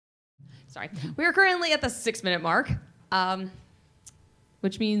Sorry. We are currently at the 6-minute mark,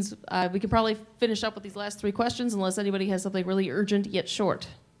 which means we can probably finish up with these last 3 questions unless anybody has something really urgent yet short.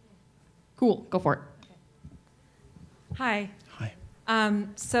 Cool. Go for it. Hi.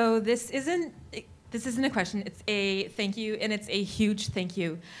 So this isn't a question. It's a thank you, and it's a huge thank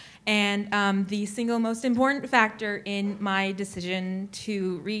you. And the single most important factor in my decision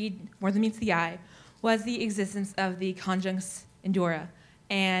to read More Than Meets the Eye was the existence of the conjuncts Endura.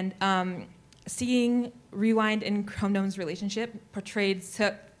 And seeing Rewind and Chrome Gnome's relationship portrayed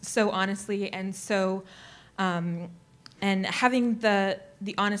so honestly and so, and having the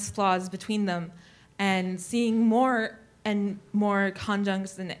honest flaws between them, and seeing more and more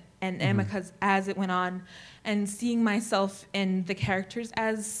conjuncts and amicas as it went on, and seeing myself in the characters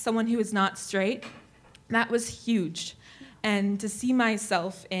as someone who is not straight, that was huge. And to see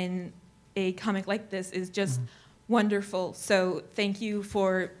myself in a comic like this is just wonderful. So thank you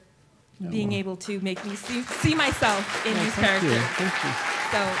for being able to make me see myself in these characters. Thank you.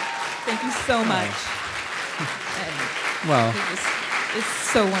 So thank you so much. Well, it's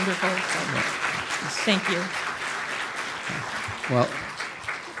so wonderful. So thank you. Well,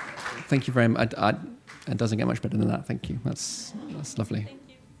 thank you very much. It doesn't get much better than that. Thank you. That's lovely.